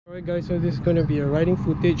Alright guys, so this is going to be a riding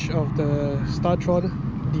footage of the Startron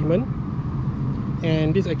Demon,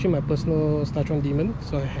 and this is actually my personal Startron Demon.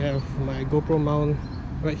 So I have my GoPro mount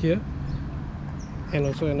right here and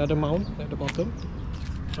also another mount at the bottom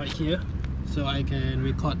right here, so I can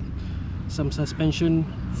record some suspension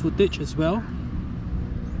footage as well.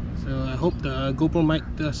 So I hope the GoPro mic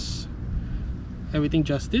does everything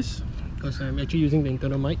justice, because I'm actually using the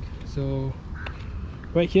internal mic. So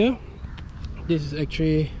right here, this is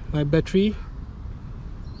actually my battery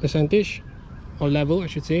percentage, or level I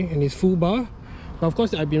should say, and it's full bar. But of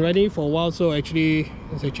course I've been riding it for a while, so it's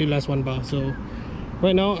actually last 1 bar. So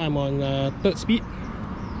right now I'm on 3rd speed,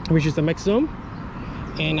 which is the maximum,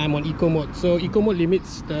 and I'm on eco mode. So eco mode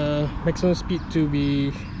limits the maximum speed to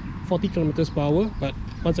be 40 km per hour, but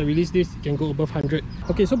once I release this it can go above 100.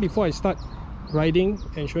 Okay, so before I start riding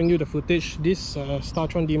and showing you the footage, this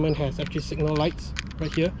Startron Demon has actually signal lights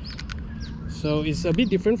right here. So it's a bit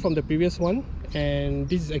different from the previous one, and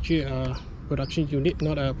this is actually a production unit,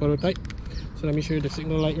 not a prototype. So let me show you the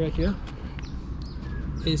signal light right here.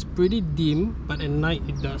 It's pretty dim, but at night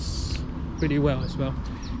it does pretty well as well.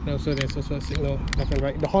 And also there's also a signal left and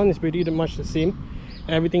right. The horn is pretty much the same,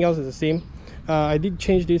 everything else is the same. I did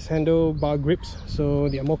change these handlebar grips so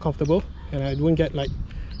they are more comfortable, and I don't get like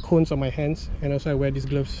cones on my hands, and also I wear these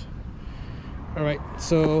gloves. Alright,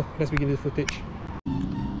 so let's begin this footage.